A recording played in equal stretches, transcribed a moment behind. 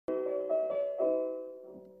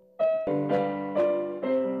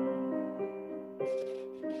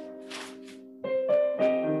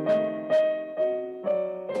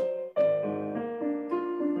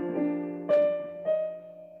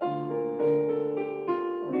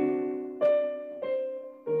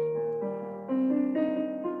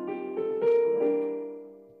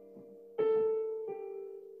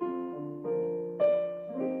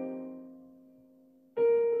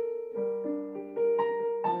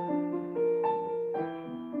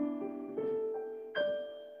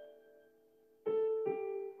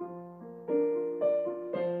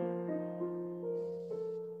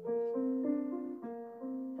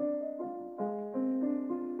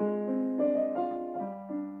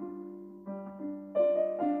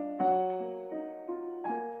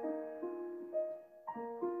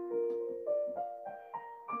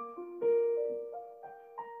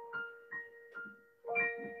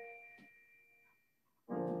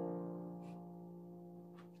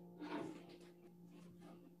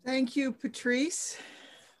Thank you, Patrice.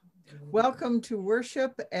 Welcome to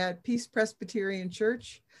worship at Peace Presbyterian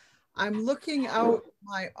Church. I'm looking out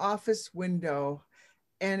my office window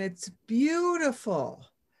and it's beautiful.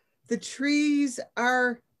 The trees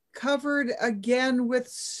are covered again with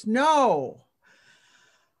snow.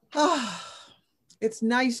 It's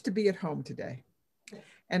nice to be at home today.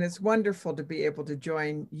 And it's wonderful to be able to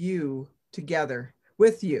join you together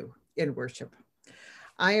with you in worship.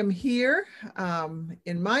 I am here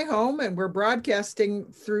in my home and we're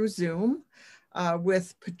broadcasting through Zoom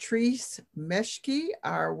with Patrice Meschke,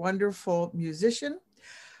 our wonderful musician.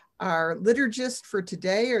 Our liturgist for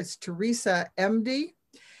today is Teresa Emde,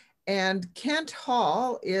 and Kent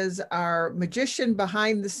Hall is our magician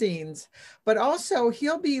behind the scenes, but also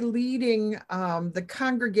he'll be leading the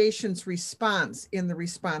congregation's response in the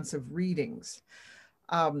responsive readings.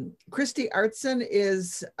 Christy Artson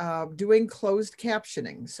is doing closed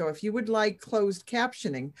captioning. So if you would like closed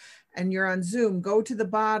captioning and you're on Zoom, go to the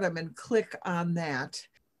bottom and click on that.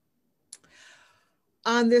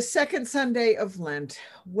 On this second Sunday of Lent,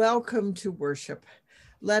 welcome to worship.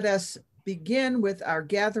 Let us begin with our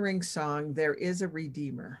gathering song, There is a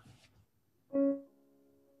Redeemer.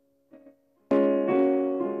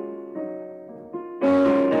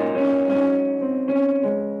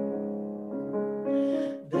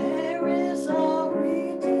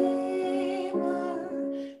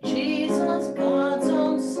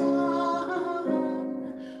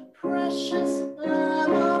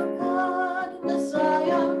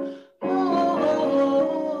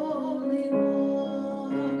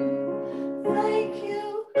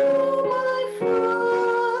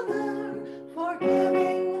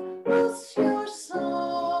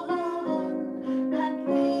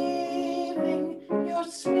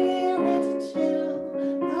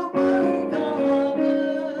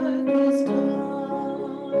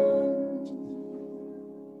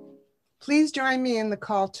 Please join me in the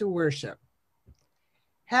call to worship.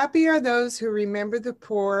 Happy are those who remember the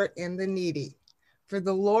poor and the needy, for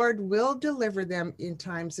the Lord will deliver them in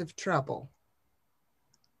times of trouble.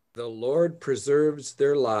 The Lord preserves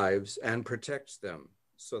their lives and protects them,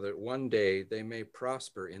 so that one day they may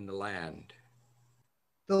prosper in the land.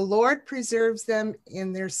 The Lord preserves them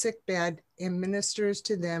in their sickbed and ministers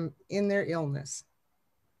to them in their illness.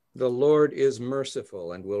 The Lord is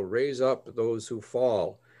merciful and will raise up those who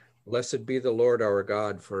fall. Blessed be the Lord our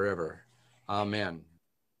God forever. Amen.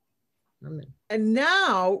 Amen. And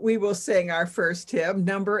now we will sing our first hymn,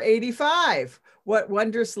 number 85. What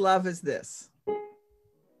wondrous love is this?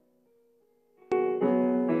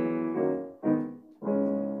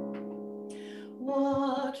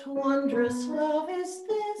 What wondrous love is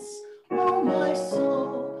this, oh my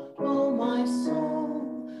soul, oh my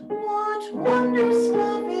soul. What wondrous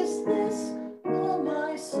love is this, oh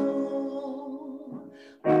my soul.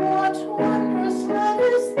 What wondrous love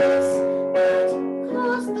is this, that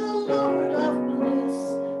caused the Lord of bliss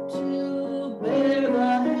to bear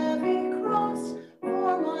the heavy cross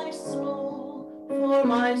for my soul,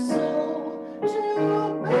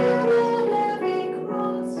 to bear the heavy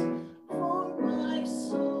cross for my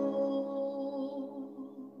soul.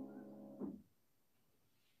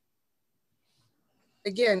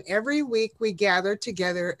 Again, every week we gather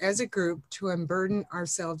together as a group to unburden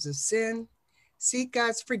ourselves of sin, seek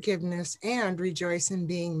God's forgiveness, and rejoice in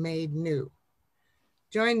being made new.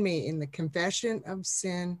 Join me in the confession of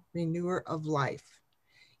sin, renewer of life.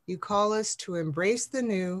 You call us to embrace the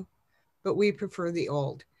new, but we prefer the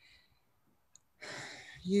old.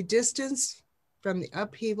 You distance from the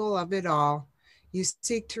upheaval of it all. You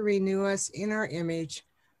seek to renew us in our image.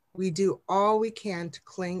 We do all we can to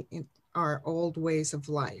cling in our old ways of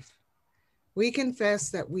life. We confess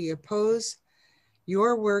that we oppose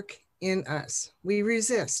your work in us. We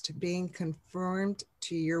resist being conformed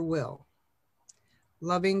to your will.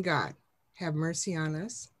 Loving God, have mercy on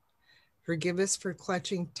us. Forgive us for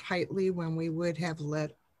clutching tightly when we would have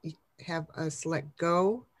us let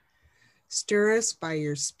go. Stir us by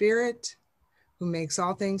your Spirit, who makes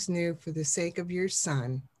all things new for the sake of your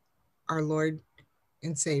Son, our Lord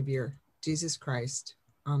and Savior, Jesus Christ.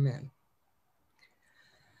 Amen.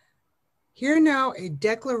 Hear now a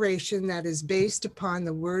declaration that is based upon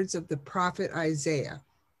the words of the prophet Isaiah.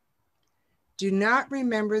 Do not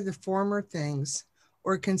remember the former things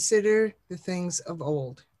or consider the things of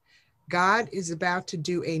old. God is about to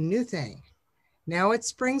do a new thing. Now it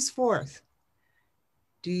springs forth.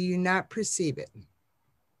 Do you not perceive it?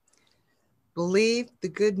 Believe the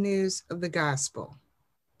good news of the gospel.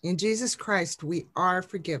 In Jesus Christ, we are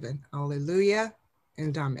forgiven. Alleluia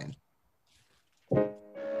and amen.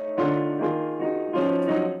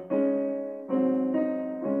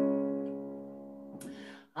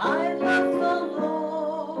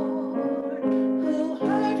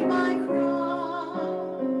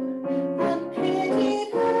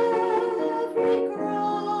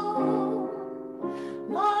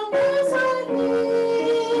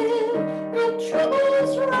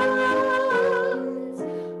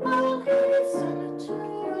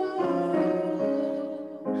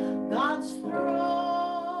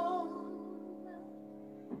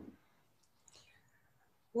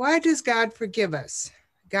 Why does God forgive us?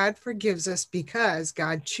 God forgives us because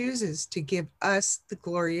God chooses to give us the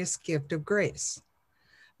glorious gift of grace.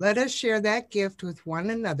 Let us share that gift with one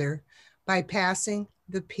another by passing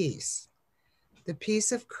the peace. The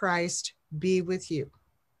peace of Christ be with you.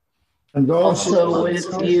 And also with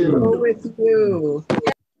you. With you.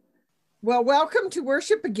 Well, welcome to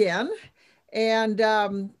worship again. And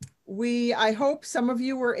I hope some of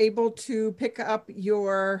you were able to pick up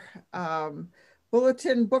your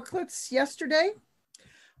bulletin booklets yesterday.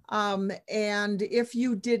 And if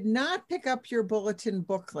you did not pick up your bulletin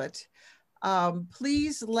booklet,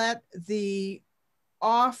 please let the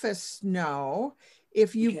office know.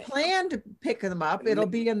 If you plan to pick them up, it'll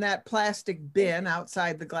be in that plastic bin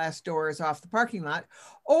outside the glass doors off the parking lot,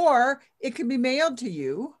 or it can be mailed to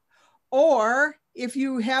you. Or if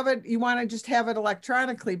you have it, you want to just have it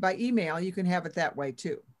electronically by email, you can have it that way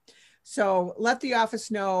too. So let the office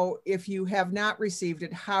know if you have not received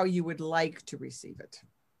it, how you would like to receive it.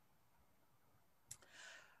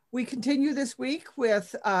 We continue this week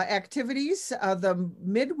with activities. The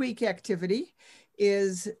midweek activity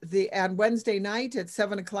is on Wednesday night at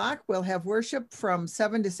 7 o'clock. We'll have worship from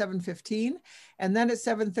 7 to 7:15. And then at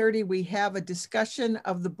 7:30, we have a discussion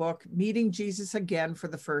of the book, Meeting Jesus Again for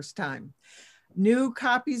the First Time. New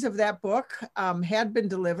copies of that book had been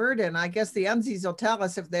delivered, and I guess the Unzies will tell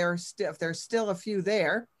us if there's still a few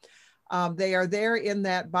there. They are there in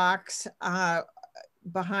that box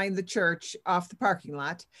behind the church off the parking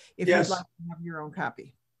lot if you'd like to have your own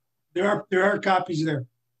copy. There are copies there.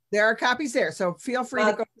 There are copies there, so feel free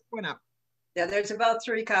to go pick one up. Yeah, there's about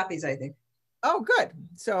 3 copies, I think. Oh, good.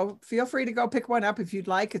 So feel free to go pick one up if you'd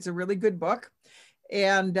like. It's a really good book.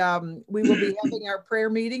 And we will be having our prayer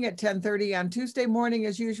meeting at 10:30 on Tuesday morning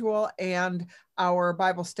as usual, and our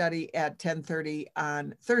Bible study at 10:30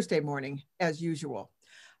 on Thursday morning as usual.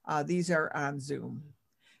 These are on Zoom.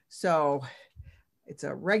 So it's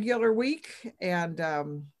a regular week, and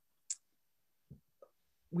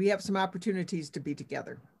we have some opportunities to be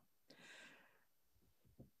together.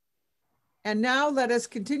 And now let us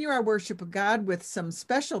continue our worship of God with some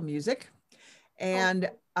special music. And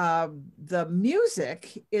the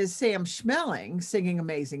music is Sam Schmeling singing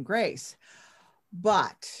Amazing Grace,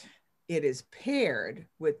 but it is paired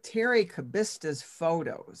with Terry Kubista's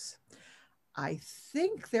photos. I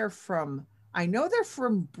know they're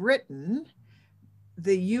from Britain,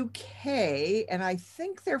 the UK, and I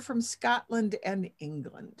think they're from Scotland and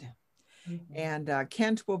England. Mm-hmm. And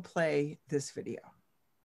Kent will play this video.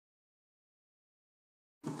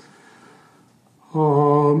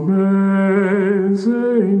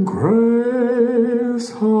 Amazing grace,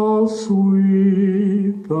 how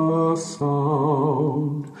sweet the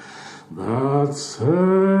sound that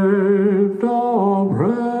saved a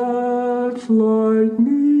wretch like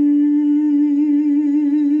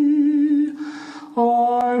me.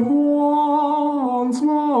 I once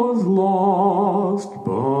was lost,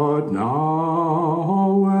 but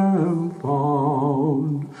now am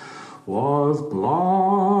found, was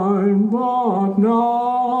blind, but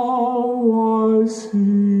now I see.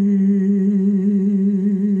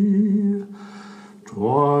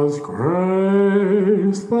 'Twas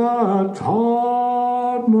grace that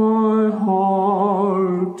taught my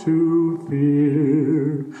heart to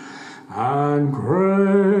fear, and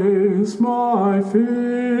grace my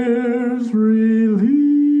fears relieved.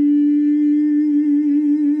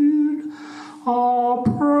 How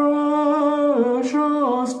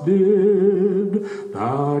precious did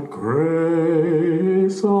that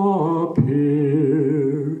grace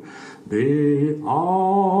appear the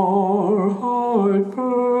hour I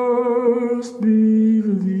first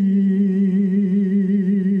believed.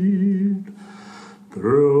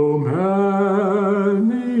 Through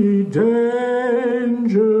many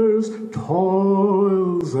dangers,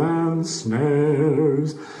 toils, and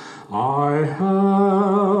snares, I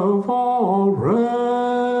have already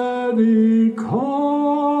come.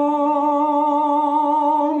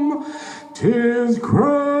 'Tis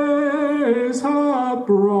grace hath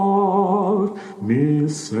brought me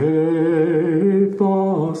safe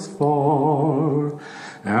thus far,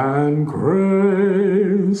 and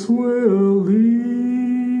grace will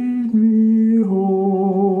lead me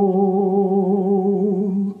home.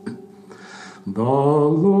 The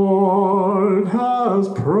Lord has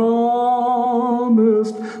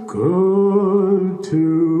promised good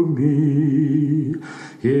to me.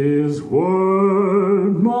 His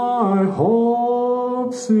word my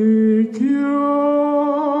hope secures.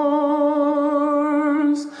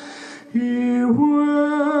 He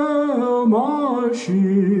will my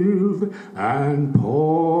shield and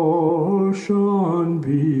portion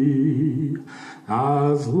be,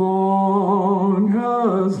 as long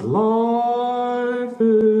as life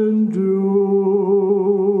endures.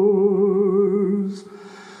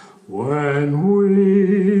 When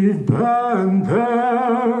we've been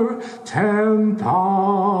there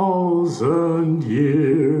 10,000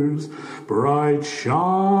 years, bright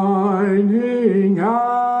shining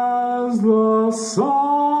as the sun,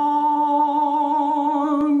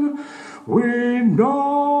 we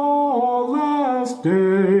know last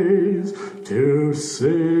days to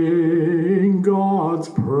sing God's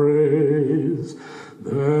praise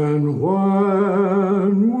than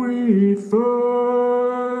when we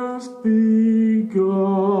first begun.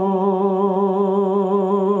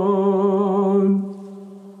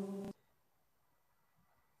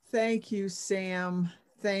 Thank you, Sam.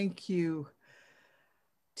 Thank you,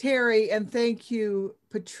 Terry, and thank you,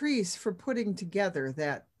 Patrice, for putting together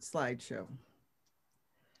that slideshow.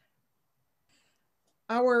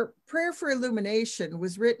 Our prayer for illumination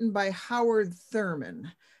was written by Howard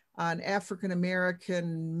Thurman, an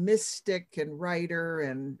African-American mystic and writer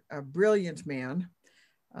and a brilliant man.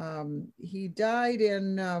 He died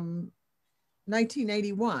in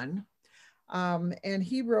 1981, and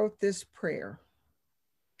he wrote this prayer.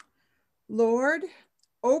 Lord,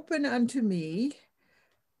 open unto me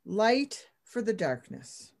light for the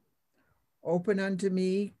darkness. Open unto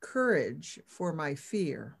me courage for my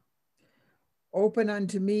fear. Open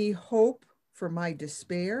unto me hope for my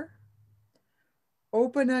despair.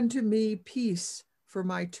 Open unto me peace for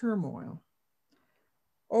my turmoil.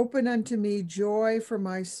 Open unto me joy for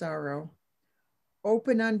my sorrow.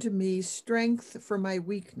 Open unto me strength for my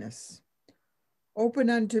weakness. Open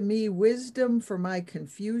unto me wisdom for my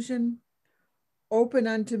confusion. Open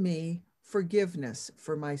unto me forgiveness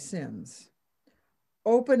for my sins.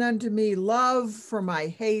 Open unto me love for my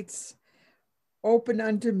hates. Open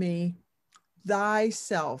unto me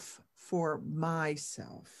thyself for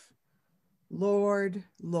myself. Lord,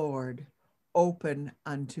 Lord, open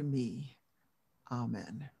unto me.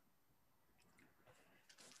 Amen.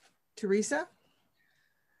 Teresa?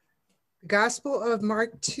 The Gospel of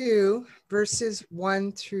Mark 2, verses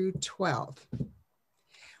 1 through 12.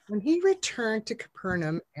 When he returned to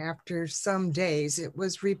Capernaum after some days, it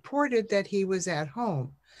was reported that he was at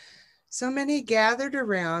home. So many gathered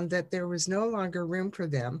around that there was no longer room for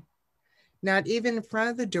them, not even in front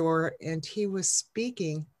of the door, and he was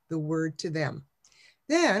speaking the word to them.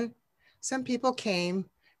 Then some people came,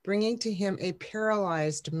 bringing to him a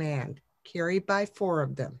paralyzed man, carried by 4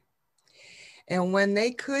 of them. And when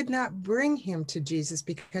they could not bring him to Jesus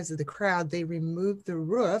because of the crowd, they removed the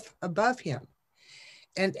roof above him.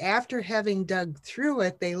 And after having dug through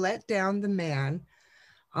it, they let down the man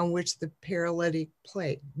on which the paralytic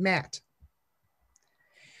met.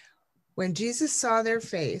 When Jesus saw their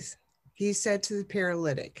faith, he said to the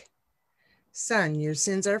paralytic, "Son, your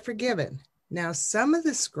sins are forgiven." Now some of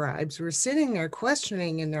the scribes were sitting there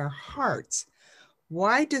questioning in their hearts,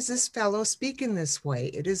 "Why does this fellow speak in this way?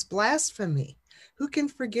 It is blasphemy. Who can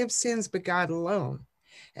forgive sins but God alone?"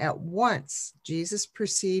 At once, Jesus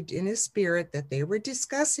perceived in his spirit that they were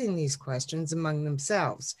discussing these questions among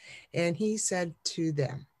themselves, and he said to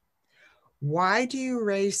them, "Why do you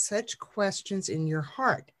raise such questions in your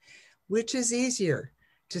heart? Which is easier,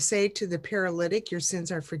 to say to the paralytic, 'Your sins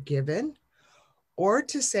are forgiven,' or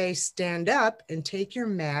to say, 'Stand up and take your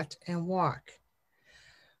mat and walk'?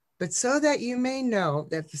 But so that you may know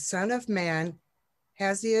that the Son of Man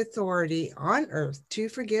has the authority on earth to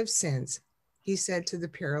forgive sins," he said to the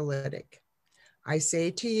paralytic, "I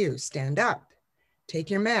say to you, stand up,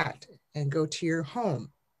 take your mat, and go to your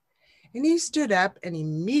home." And he stood up and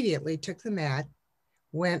immediately took the mat,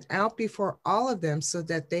 went out before all of them, so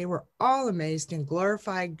that they were all amazed and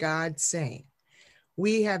glorified God, saying,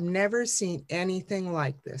 "We have never seen anything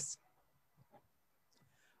like this."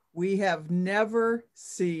 We have never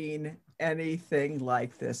seen anything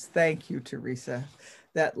like this. Thank you, Teresa.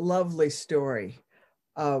 That lovely story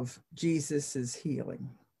of Jesus's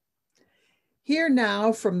healing. Hear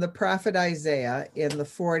now from the prophet Isaiah in the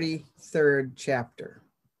 43rd chapter.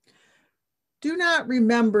 Do not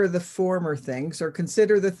remember the former things or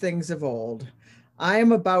consider the things of old. I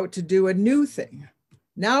am about to do a new thing.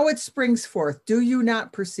 Now it springs forth. Do you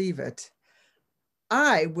not perceive it?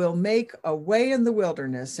 I will make a way in the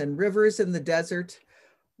wilderness and rivers in the desert.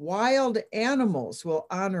 Wild animals will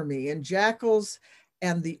honor me, and jackals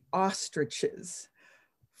and the ostriches.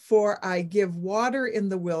 For I give water in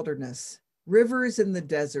the wilderness, rivers in the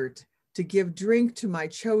desert, to give drink to my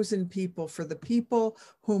chosen people, for the people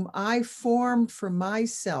whom I formed for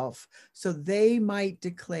myself, so they might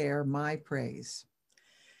declare my praise.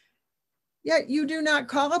 Yet you do not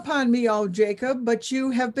call upon me, O Jacob, but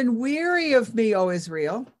you have been weary of me, O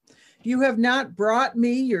Israel. You have not brought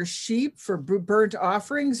me your sheep for burnt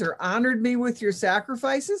offerings or honored me with your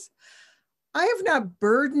sacrifices. I have not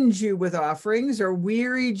burdened you with offerings or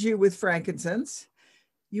wearied you with frankincense.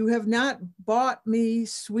 You have not bought me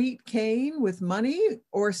sweet cane with money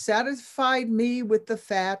or satisfied me with the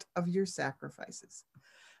fat of your sacrifices.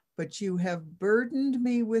 But you have burdened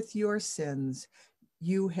me with your sins.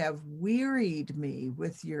 You have wearied me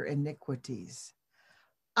with your iniquities.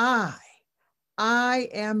 I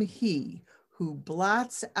am he who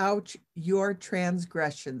blots out your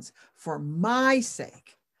transgressions for my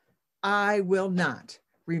sake. I will not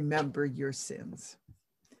remember your sins.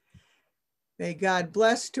 May God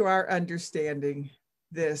bless to our understanding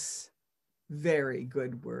this very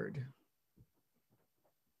good word.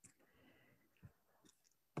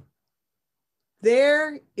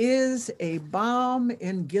 There is a balm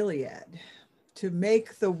in Gilead to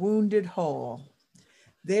make the wounded whole.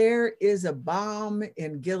 There is a balm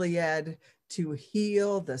in Gilead to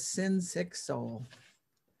heal the sin-sick soul.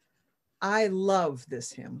 I love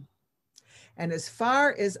this hymn. And as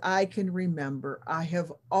far as I can remember, I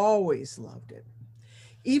have always loved it.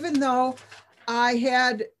 Even though I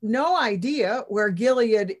had no idea where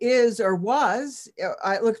Gilead is or was,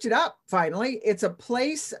 I looked it up finally. It's a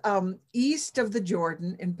place east of the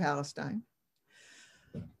Jordan in Palestine.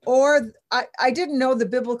 Or I didn't know the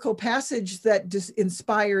biblical passage that just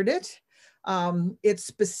inspired it. It's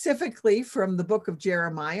specifically from the book of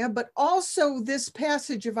Jeremiah, but also this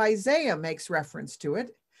passage of Isaiah makes reference to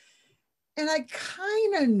it. And I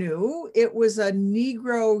kind of knew it was a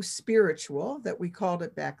Negro spiritual that we called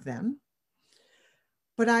it back then.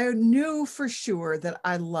 But I knew for sure that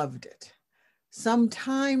I loved it.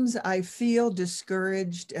 Sometimes I feel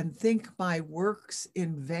discouraged and think my work's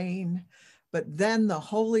in vain, but then the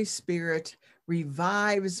Holy Spirit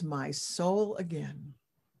revives my soul again.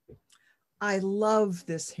 I love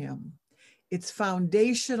this hymn. It's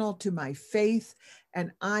foundational to my faith,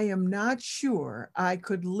 and I am not sure I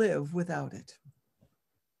could live without it.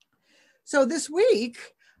 So this week,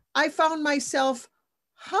 I found myself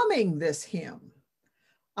humming this hymn.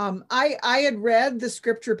 I had read the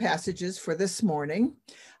scripture passages for this morning.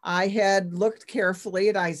 I had looked carefully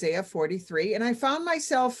at Isaiah 43, and I found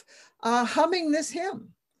myself humming this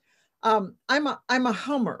hymn. I'm a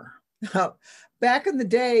hummer. Back in the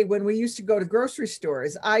day when we used to go to grocery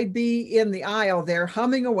stores, I'd be in the aisle there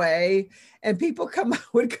humming away, and people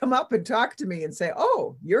would come up and talk to me and say,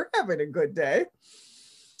 "Oh, you're having a good day."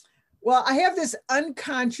 Well, I have this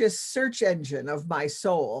unconscious search engine of my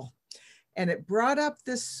soul, and it brought up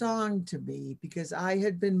this song to me because I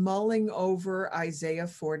had been mulling over Isaiah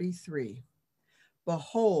 43.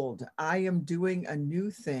 Behold, I am doing a new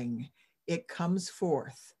thing. It comes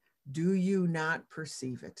forth. Do you not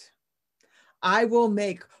perceive it? I will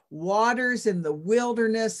make waters in the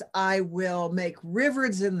wilderness. I will make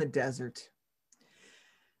rivers in the desert.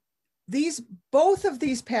 Both of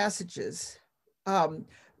these passages, the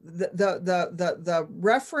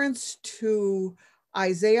reference to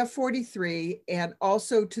Isaiah 43 and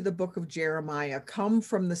also to the book of Jeremiah come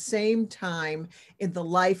from the same time in the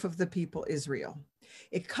life of the people Israel.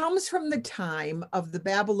 It comes from the time of the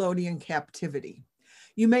Babylonian captivity.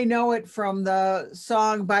 You may know it from the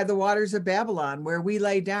song By the Waters of Babylon, where we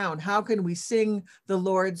lay down, how can we sing the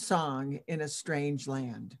Lord's song in a strange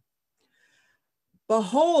land?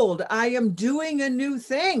 Behold, I am doing a new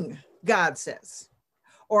thing, God says.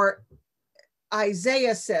 Or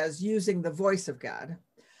Isaiah says, using the voice of God,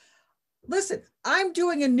 listen, I'm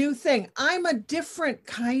doing a new thing. I'm a different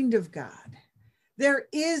kind of God. There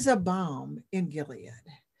is a balm in Gilead.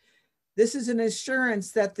 This is an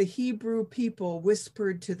assurance that the Hebrew people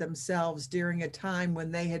whispered to themselves during a time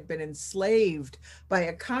when they had been enslaved by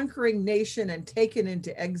a conquering nation and taken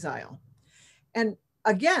into exile. And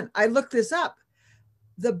again, I looked this up.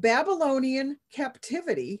 The Babylonian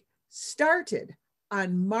captivity started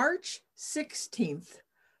on March 16th,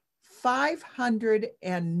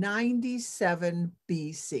 597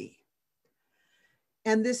 BC.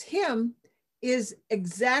 And this hymn is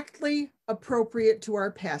exactly appropriate to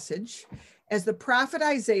our passage, as the prophet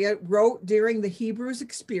Isaiah wrote during the Hebrews'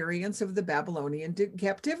 experience of the Babylonian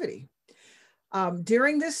captivity.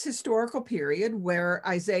 During this historical period where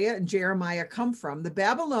Isaiah and Jeremiah come from, the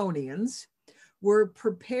Babylonians were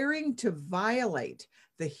preparing to violate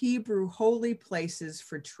the Hebrew holy places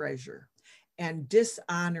for treasure and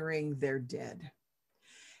dishonoring their dead.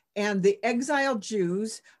 And the exiled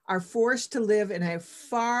Jews are forced to live in a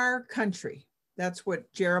far country. That's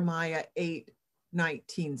what Jeremiah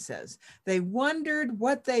 8:19 says. They wondered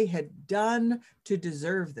what they had done to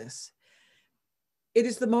deserve this. It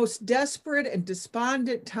is the most desperate and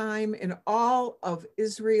despondent time in all of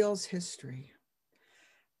Israel's history.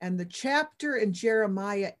 And the chapter in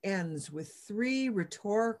Jeremiah ends with 3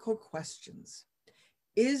 rhetorical questions.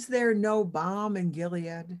 Is there no balm in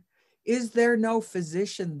Gilead? Is there no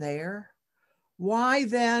physician there? Why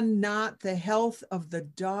then not the health of the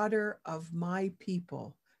daughter of my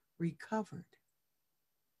people recovered?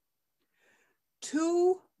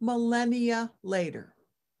 2 millennia later,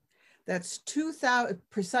 that's 2000,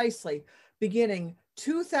 precisely beginning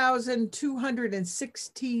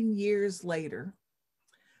 2,216 years later,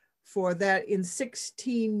 for that in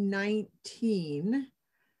 1619,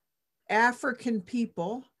 African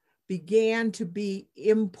people began to be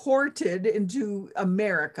imported into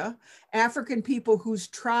America. African people whose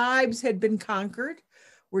tribes had been conquered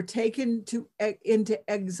were taken into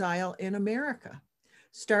exile in America,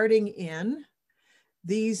 starting in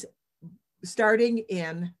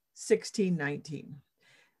 1619.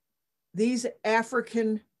 These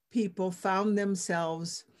African people found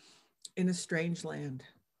themselves in a strange land.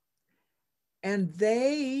 And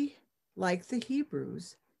they, like the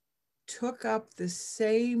Hebrews, took up the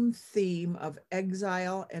same theme of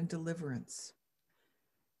exile and deliverance.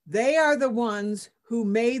 They are the ones who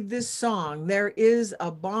made this song, "There is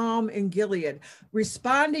a balm in Gilead,"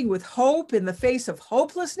 responding with hope in the face of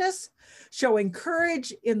hopelessness, showing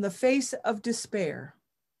courage in the face of despair.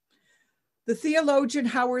 The theologian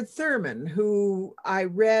Howard Thurman, who I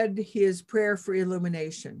read his prayer for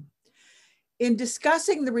illumination, in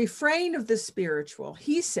discussing the refrain of the spiritual,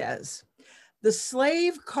 he says, the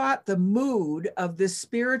slave caught the mood of this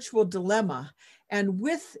spiritual dilemma and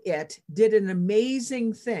with it did an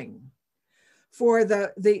amazing thing. For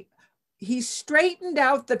he straightened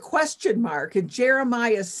out the question mark in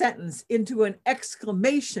Jeremiah's sentence into an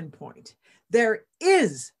exclamation point. There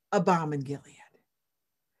is a balm in Gilead.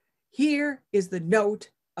 Here is the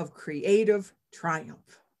note of creative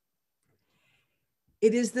triumph.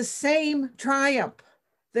 It is the same triumph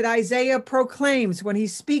that Isaiah proclaims when he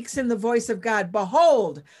speaks in the voice of God.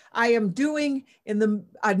 Behold, I am doing a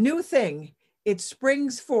new thing. It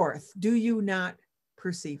springs forth. Do you not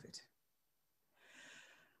perceive it?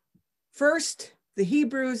 First, the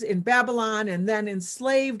Hebrews in Babylon and then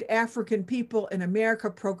enslaved African people in America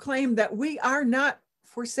proclaim that we are not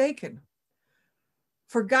forsaken.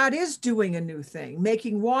 For God is doing a new thing,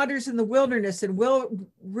 making waters in the wilderness and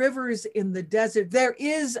rivers in the desert. There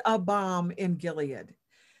is a balm in Gilead.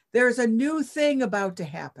 There's a new thing about to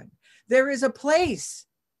happen. There is a place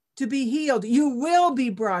to be healed. You will be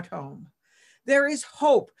brought home. There is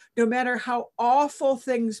hope, no matter how awful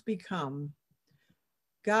things become.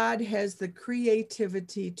 God has the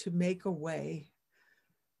creativity to make a way.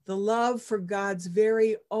 The love for God's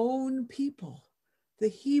very own people, the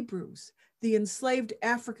Hebrews, the enslaved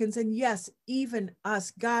Africans, and yes, even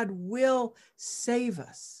us. God will save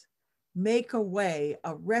us, make a way,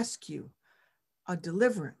 a rescue, a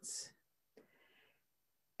deliverance.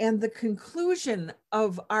 And the conclusion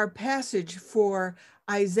of our passage for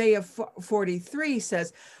Isaiah 43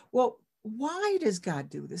 says, well, why does God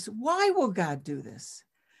do this? Why will God do this?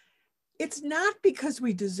 It's not because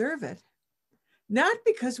we deserve it, not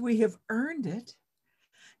because we have earned it,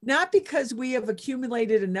 not because we have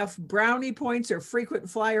accumulated enough brownie points or frequent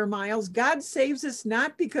flyer miles. God saves us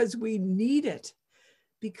not because we need it,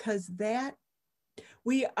 because that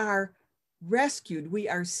we are rescued, we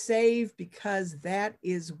are saved because that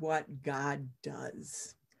is what God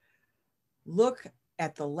does. Look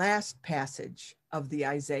at the last passage of the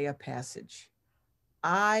Isaiah passage.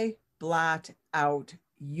 I blot out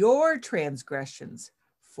your transgressions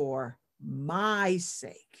for my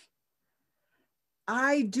sake.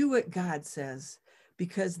 I do it, God says,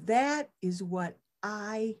 because that is what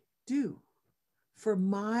I do for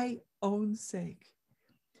my own sake.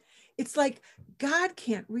 It's like God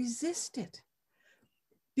can't resist it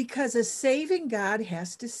because a saving God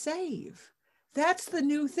has to save. That's the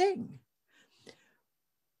new thing.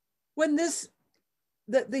 When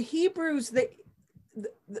the Hebrews,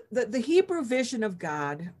 the Hebrew vision of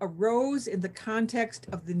God arose in the context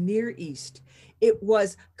of the Near East, it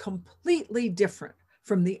was completely different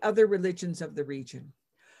from the other religions of the region.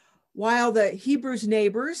 While the Hebrews'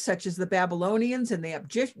 neighbors, such as the Babylonians and the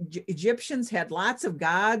Egyptians, had lots of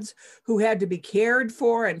gods who had to be cared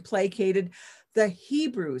for and placated, the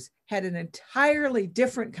Hebrews had an entirely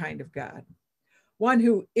different kind of God, one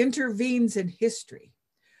who intervenes in history,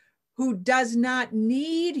 who does not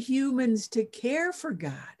need humans to care for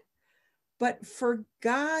God, but for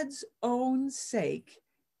God's own sake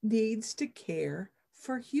needs to care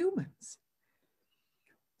for humans.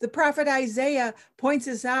 The prophet Isaiah points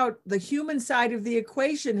us out the human side of the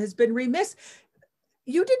equation has been remiss.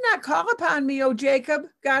 You did not call upon me, O Jacob,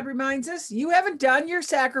 God reminds us. You haven't done your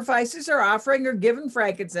sacrifices or offering or given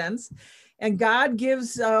frankincense. And God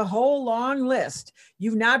gives a whole long list.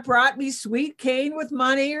 You've not brought me sweet cane with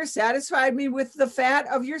money or satisfied me with the fat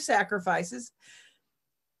of your sacrifices.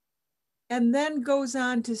 And then goes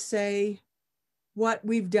on to say what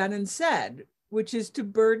we've done and said, which is to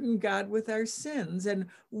burden God with our sins and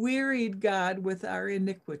wearied God with our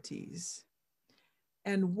iniquities.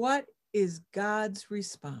 And what is God's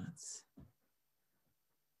response?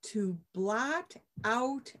 To blot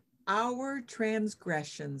out our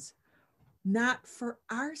transgressions, not for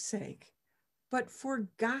our sake, but for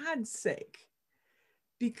God's sake.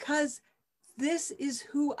 Because this is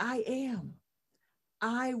who I am.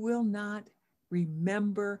 I will not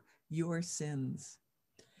remember your sins.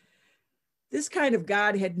 This kind of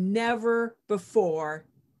God had never before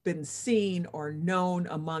been seen or known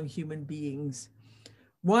among human beings.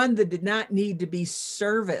 One that did not need to be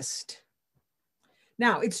serviced.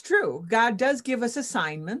 Now, it's true, God does give us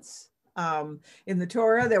assignments. In the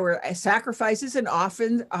Torah, there were sacrifices and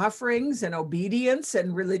offerings and obedience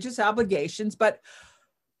and religious obligations. But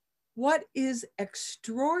what is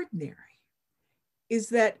extraordinary is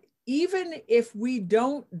that even if we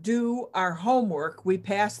don't do our homework, we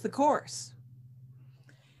pass the course.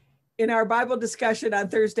 In our Bible discussion on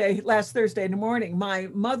last Thursday morning, my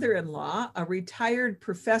mother-in-law, a retired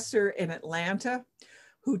professor in Atlanta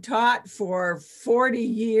who taught for 40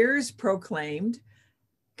 years, proclaimed,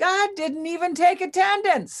 God didn't even take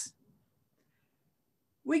attendance.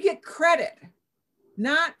 We get credit,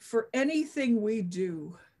 not for anything we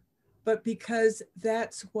do, but because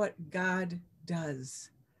that's what God does.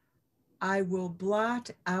 I will blot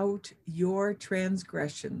out your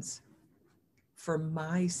transgressions for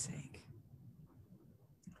my sake.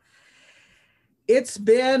 It's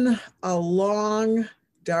been a long,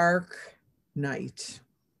 dark night.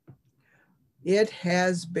 It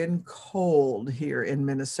has been cold here in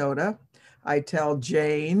Minnesota. I tell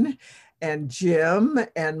Jane and Jim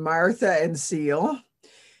and Martha and Seal,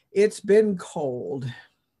 it's been cold.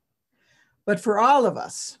 But for all of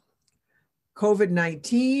us,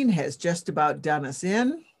 COVID-19 has just about done us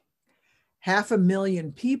in.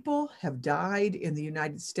 500,000 people have died in the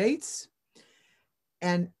United States.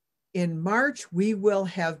 And in March, we will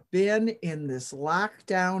have been in this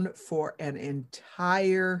lockdown for an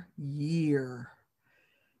entire year.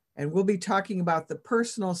 And we'll be talking about the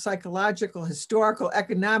personal, psychological, historical,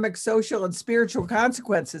 economic, social, and spiritual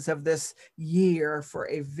consequences of this year for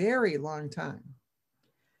a very long time.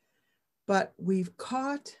 But we've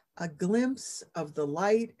caught a glimpse of the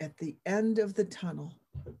light at the end of the tunnel.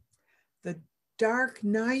 The dark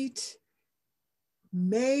night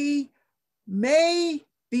may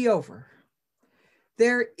be over.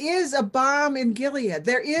 There is a balm in Gilead.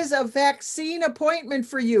 There is a vaccine appointment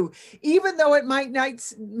for you, even though it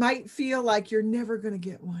might feel like you're never going to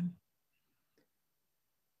get one.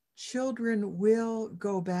 Children will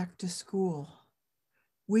go back to school.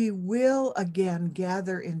 We will again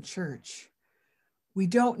gather in church. We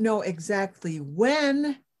don't know exactly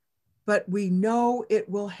when, but we know it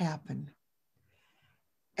will happen.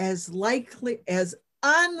 As unlikely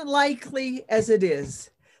as it is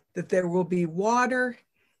that there will be water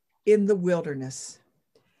in the wilderness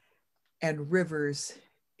and rivers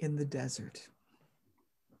in the desert.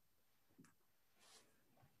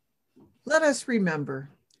 Let us remember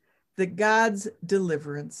that God's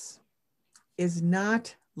deliverance is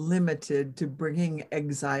not limited to bringing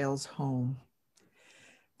exiles home.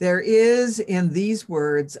 There is in these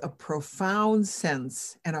words a profound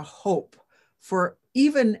sense and a hope for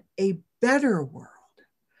even a better world,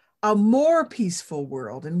 a more peaceful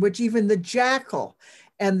world in which even the jackal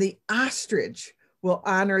and the ostrich will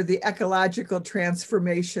honor the ecological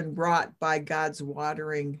transformation brought by God's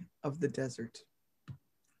watering of the desert.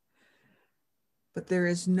 But there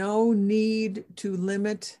is no need to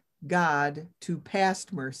limit God to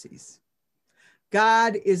past mercies.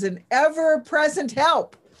 God is an ever-present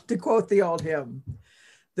help, to quote the old hymn.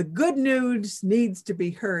 The good news needs to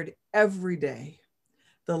be heard every day.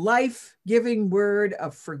 The life-giving word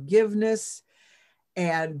of forgiveness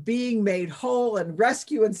and being made whole and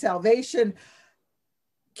rescue and salvation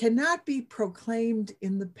cannot be proclaimed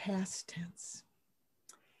in the past tense.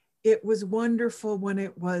 It was wonderful when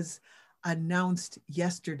it was announced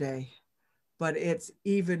yesterday, but it's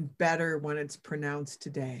even better when it's pronounced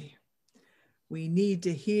today. We need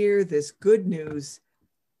to hear this good news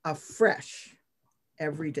afresh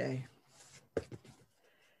every day.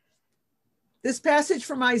 This passage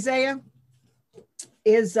from Isaiah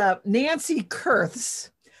is Nancy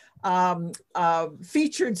Kurth's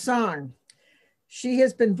featured song. She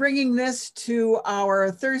has been bringing this to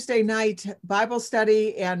our Thursday night Bible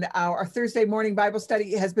study, and our Thursday morning Bible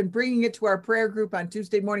study has been bringing it to our prayer group on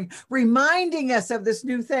Tuesday morning, reminding us of this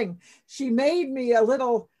new thing. She made me a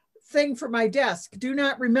little thing for my desk. Do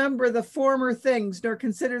not remember the former things, nor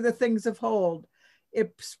consider the things of old.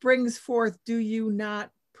 It springs forth. Do you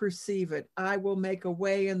not perceive it? I will make a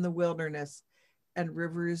way in the wilderness and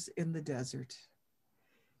rivers in the desert.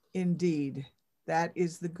 Indeed, that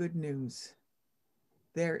is the good news.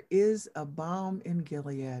 There is a balm in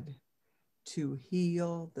Gilead to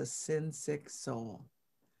heal the sin-sick soul.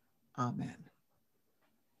 Amen.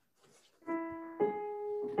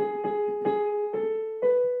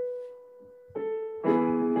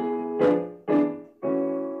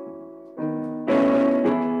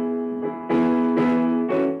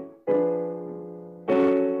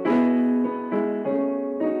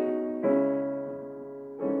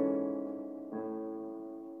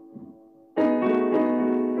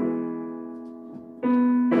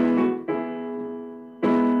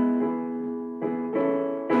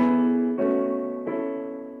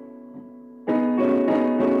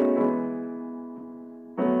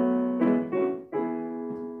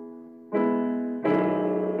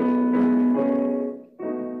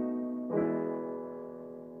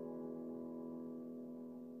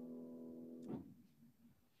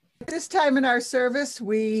 At this time in our service,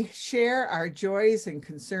 we share our joys and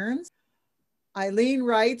concerns. Eileen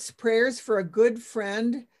writes prayers for a good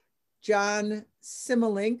friend, John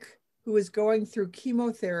Schmeling, who is going through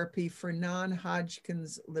chemotherapy for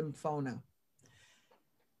non-Hodgkin's lymphoma.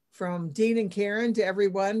 From Dean and Karen to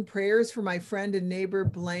everyone, prayers for my friend and neighbor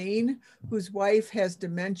Blaine, whose wife has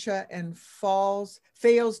dementia and fails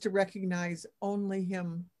to recognize only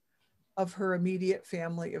him of her immediate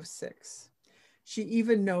family of 6. She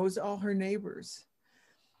even knows all her neighbors.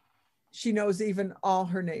 She knows even all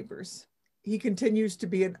her neighbors. He continues to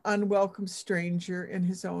be an unwelcome stranger in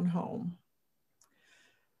his own home.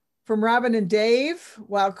 From Robin and Dave,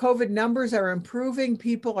 while COVID numbers are improving,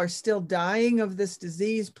 people are still dying of this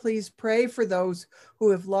disease. Please pray for those who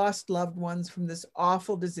have lost loved ones from this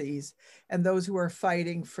awful disease and those who are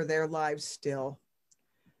fighting for their lives still.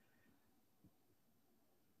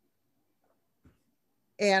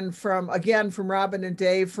 And from Robin and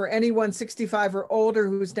Dave, for anyone 65 or older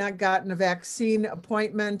who's not gotten a vaccine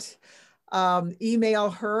appointment,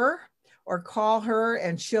 email her or call her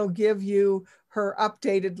and she'll give you her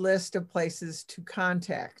updated list of places to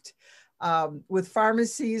contact. With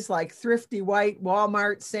pharmacies like Thrifty White,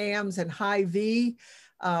 Walmart, Sam's, and Hy-Vee,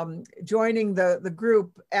 joining the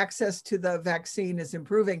group, access to the vaccine is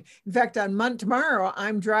improving. In fact, tomorrow,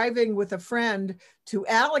 I'm driving with a friend to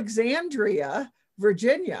Alexandria,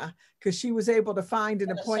 Virginia, because she was able to find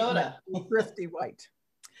an appointment with Thrifty White.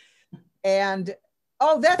 And,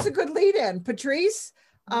 oh, that's a good lead in. Patrice,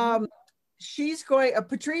 Patrice,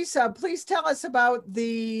 please tell us about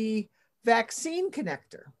the vaccine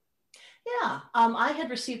connector. Yeah, I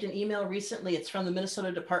had received an email recently. It's from the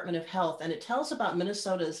Minnesota Department of Health, and it tells about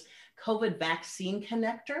Minnesota's COVID vaccine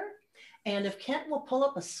connector. And if Kent will pull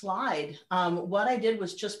up a slide, what I did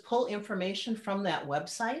was just pull information from that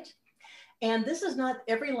website. And this is not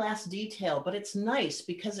every last detail, but it's nice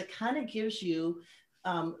because it kind of gives you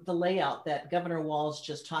the layout that Governor Walz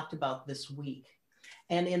just talked about this week.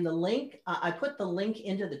 And in the link, I put the link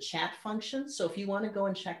into the chat function. So if you want to go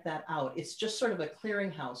and check that out, it's just sort of a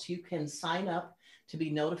clearinghouse. You can sign up to be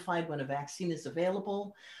notified when a vaccine is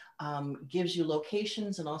available, gives you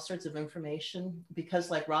locations and all sorts of information. Because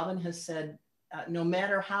like Robin has said, no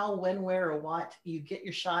matter how, when, where, or what, you get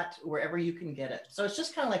your shot wherever you can get it. So it's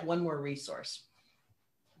just kind of like one more resource.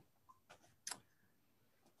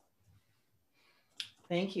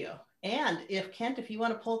 Thank you. And if Kent, if you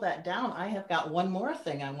want to pull that down, I have got one more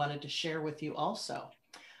thing I wanted to share with you also.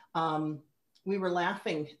 We were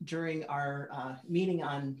laughing during our meeting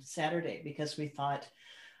on Saturday because we thought,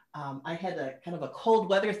 I had a kind of a cold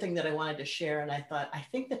weather thing that I wanted to share. And I thought, I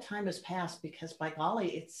think the time has passed because by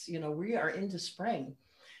golly, it's, we are into spring.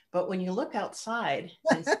 But when you look outside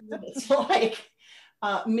and see what it's like,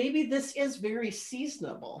 maybe this is very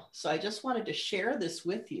seasonable. So I just wanted to share this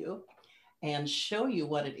with you and show you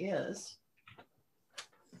what it is.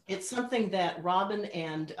 It's something that Robin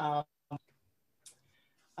and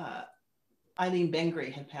Eileen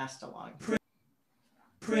Bengry had passed along.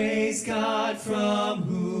 Praise God from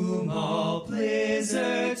whom all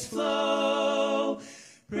blizzards flow.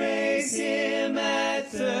 Praise him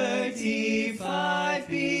at 35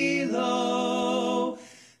 below.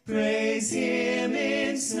 Praise him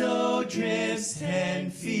in snow drifts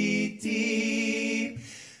 10 feet deep.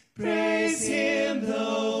 Praise him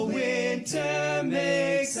though winter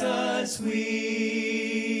makes us weep.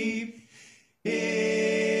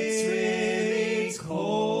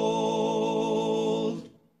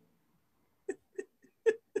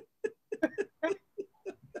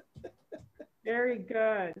 Very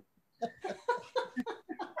good.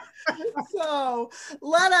 So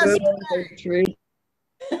let us pray.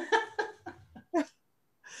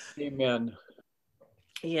 Amen.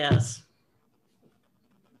 Yes.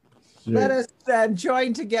 Let us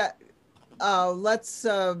join together. Let's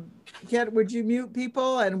would you mute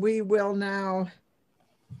people, and we will now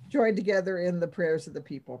join together in the prayers of the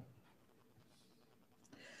people.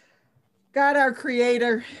 God, our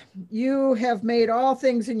creator, you have made all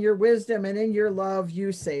things in your wisdom, and in your love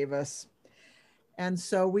you save us. And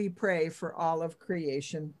so we pray for all of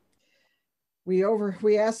creation. We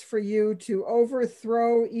ask for you to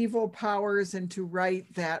overthrow evil powers and to right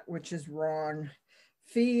that which is wrong.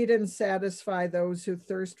 Feed and satisfy those who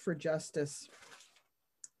thirst for justice.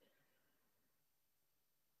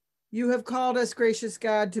 You have called us, gracious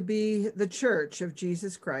God, to be the church of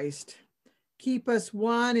Jesus Christ. Keep us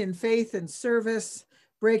one in faith and service,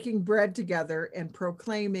 breaking bread together and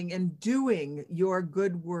proclaiming and doing your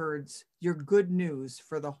good words, your good news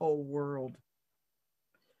for the whole world.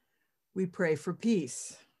 We pray for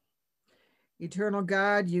peace. Eternal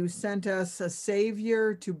God, you sent us a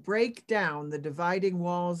Savior to break down the dividing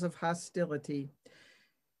walls of hostility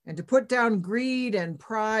and to put down greed and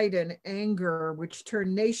pride and anger, which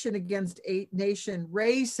turn nation against nation,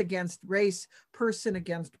 race against race, person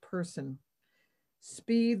against person.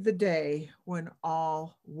 Speed the day when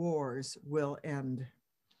all wars will end.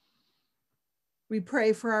 We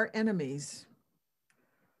pray for our enemies.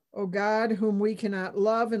 O God, whom we cannot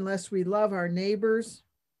love unless we love our neighbors,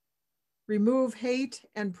 remove hate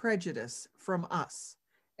and prejudice from us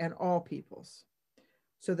and all peoples,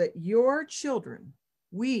 so that your children,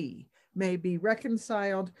 we, may be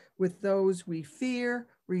reconciled with those we fear,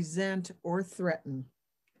 resent, or threaten,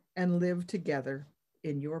 and live together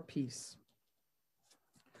in your peace.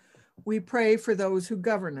 We pray for those who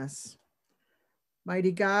govern us.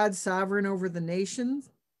 Mighty God, sovereign over the nations,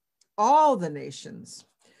 all the nations,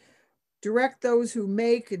 direct those who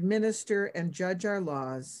make, administer, and judge our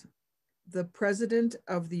laws. The President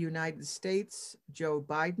of the United States, Joe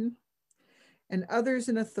Biden, and others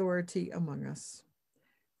in authority among us,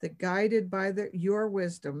 that guided by your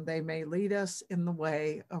wisdom, they may lead us in the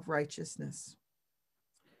way of righteousness.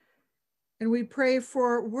 And we pray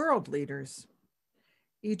for world leaders.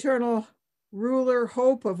 Eternal ruler,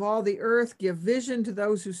 hope of all the earth, give vision to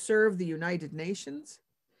those who serve the United Nations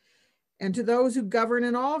and to those who govern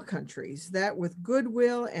in all countries, that with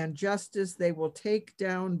goodwill and justice they will take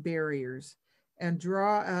down barriers and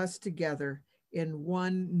draw us together in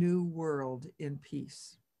one new world in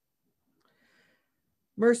peace.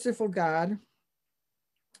 Merciful God,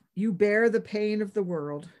 you bear the pain of the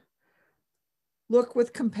world. Look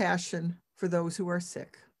with compassion for those who are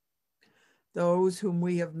sick, those whom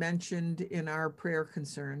we have mentioned in our prayer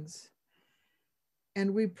concerns.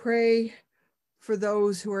 And we pray for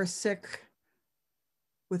those who are sick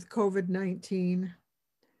with COVID-19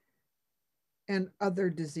 and other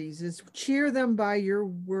diseases. Cheer them by your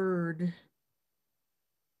word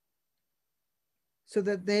so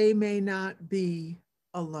that they may not be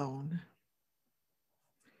alone.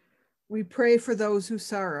 We pray for those who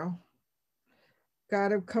sorrow.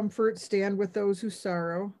 God of comfort, stand with those who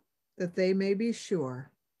sorrow, that they may be sure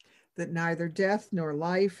that neither death nor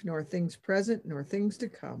life, nor things present, nor things to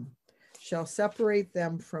come shall separate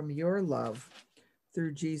them from your love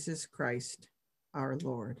through Jesus Christ, our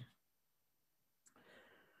Lord.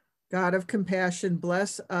 God of compassion,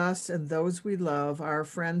 bless us and those we love, our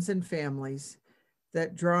friends and families,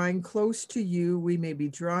 that drawing close to you, we may be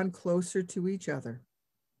drawn closer to each other.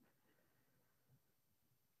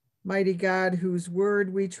 Mighty God, whose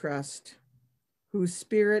word we trust, whose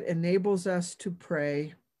spirit enables us to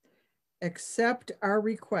pray, accept our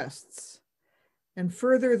requests and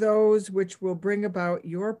further those which will bring about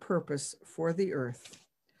your purpose for the earth.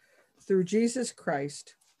 Through Jesus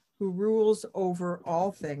Christ, who rules over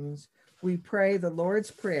all things, we pray the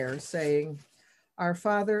Lord's Prayer, saying, Our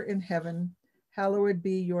Father in heaven, hallowed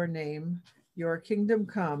be your name. Your kingdom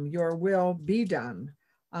come, your will be done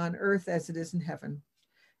on earth as it is in heaven.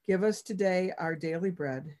 Give us today our daily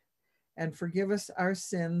bread, and forgive us our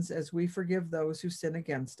sins as we forgive those who sin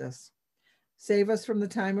against us. Save us from the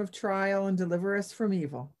time of trial and deliver us from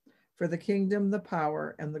evil. For the kingdom, the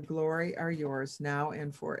power, and the glory are yours now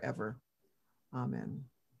and forever. Amen.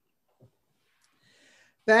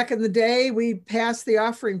 Back in the day, we passed the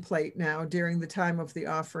offering plate now during the time of the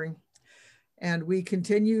offering. And we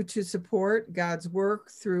continue to support God's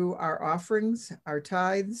work through our offerings, our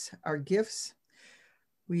tithes, our gifts.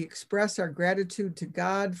 We express our gratitude to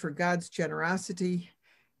God for God's generosity,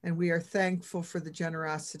 and we are thankful for the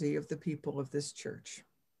generosity of the people of this church.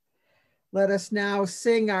 Let us now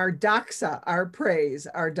sing our doxa, our praise,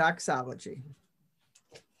 our doxology.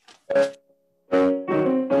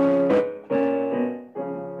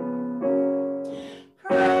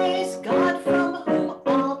 Praise God from whom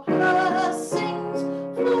all blessings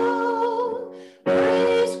flow.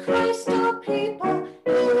 Praise Christ, our people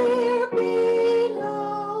here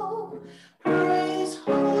below. Praise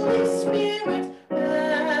Holy Spirit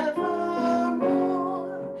evermore.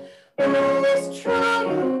 Praise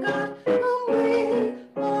triune God whom we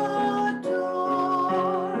adore.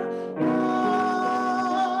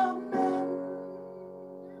 Amen.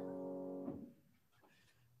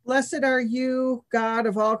 Blessed are you, God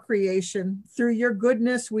of all creation. Through your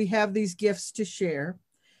goodness, we have these gifts to share.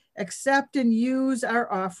 Accept and use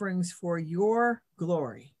our offerings for your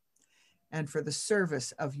glory and for the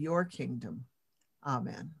service of your kingdom.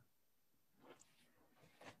 Amen.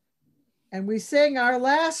 And we sing our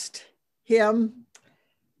last hymn,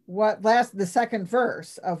 the second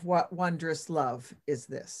verse of What Wondrous Love Is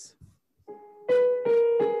This?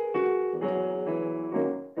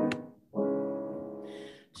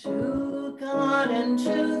 To God and to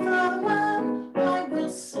the Lamb I will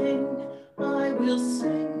sing, I will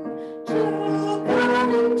sing. To God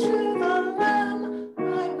and to the Lamb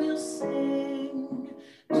I will sing.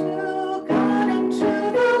 To God and to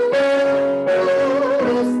the Lamb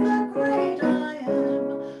who is the great I am.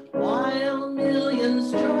 While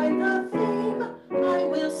millions join the theme, I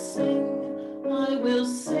will sing, I will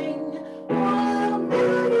sing. While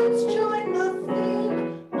millions join the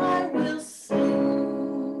theme, I will sing.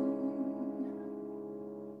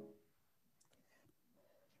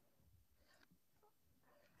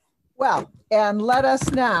 Well, and let us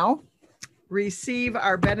now receive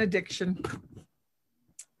our benediction.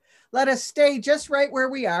 Let us stay just right where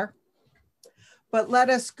we are, but let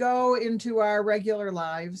us go into our regular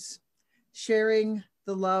lives, sharing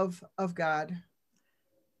the love of God,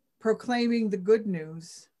 proclaiming the good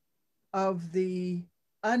news of the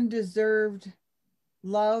undeserved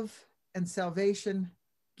love and salvation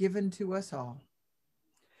given to us all.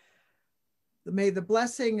 May the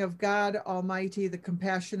blessing of God Almighty, the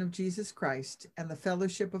compassion of Jesus Christ, and the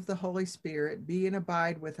fellowship of the Holy Spirit be and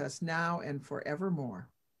abide with us now and forevermore.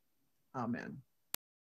 Amen.